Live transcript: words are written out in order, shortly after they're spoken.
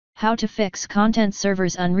How to fix Content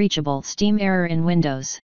Server's unreachable Steam error in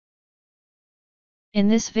Windows. In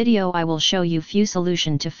this video I will show you few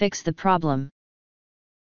solution to fix the problem.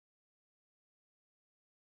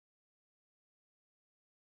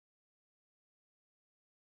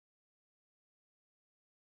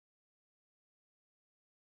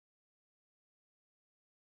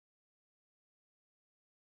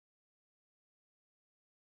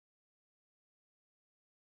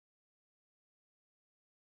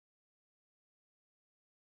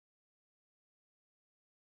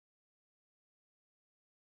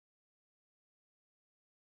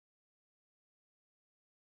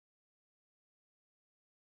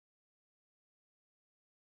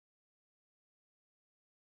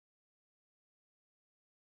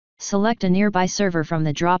 Select a nearby server from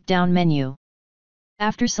the drop-down menu.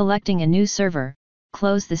 After selecting a new server,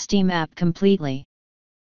 close the Steam app completely.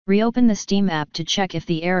 Reopen the Steam app to check if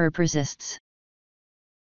the error persists.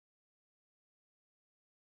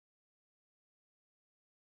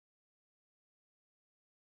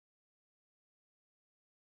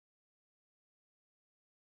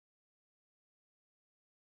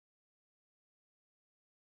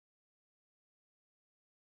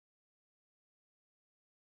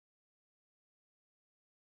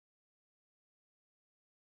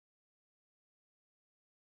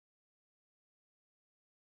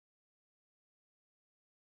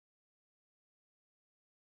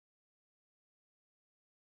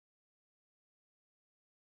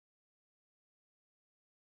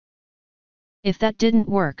 If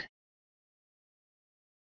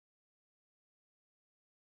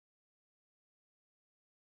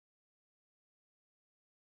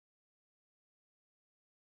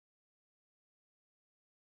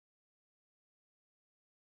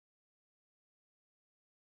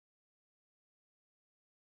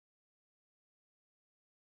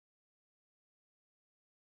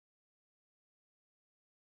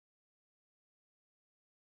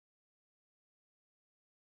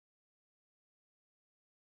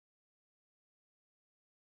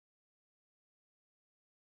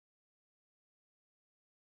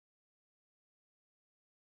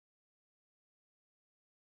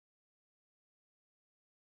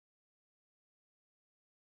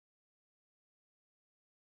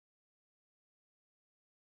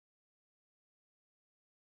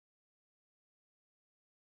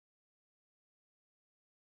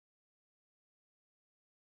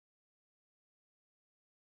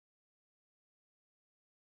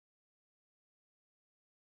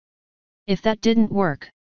that didn't work,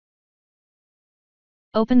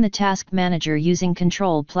 open the Task Manager using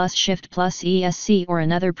Ctrl+Shift+ESC or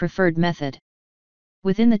another preferred method.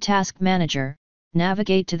 Within the Task Manager,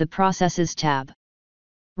 navigate to the Processes tab.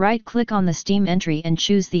 Right-click on the Steam entry and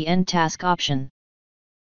choose the End Task option.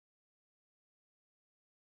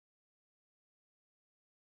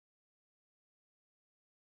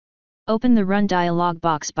 Open the Run dialog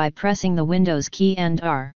box by pressing the Windows key and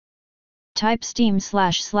R. Type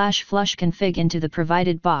steam//flushconfig into the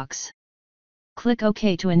provided box. Click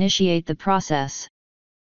OK to initiate the process.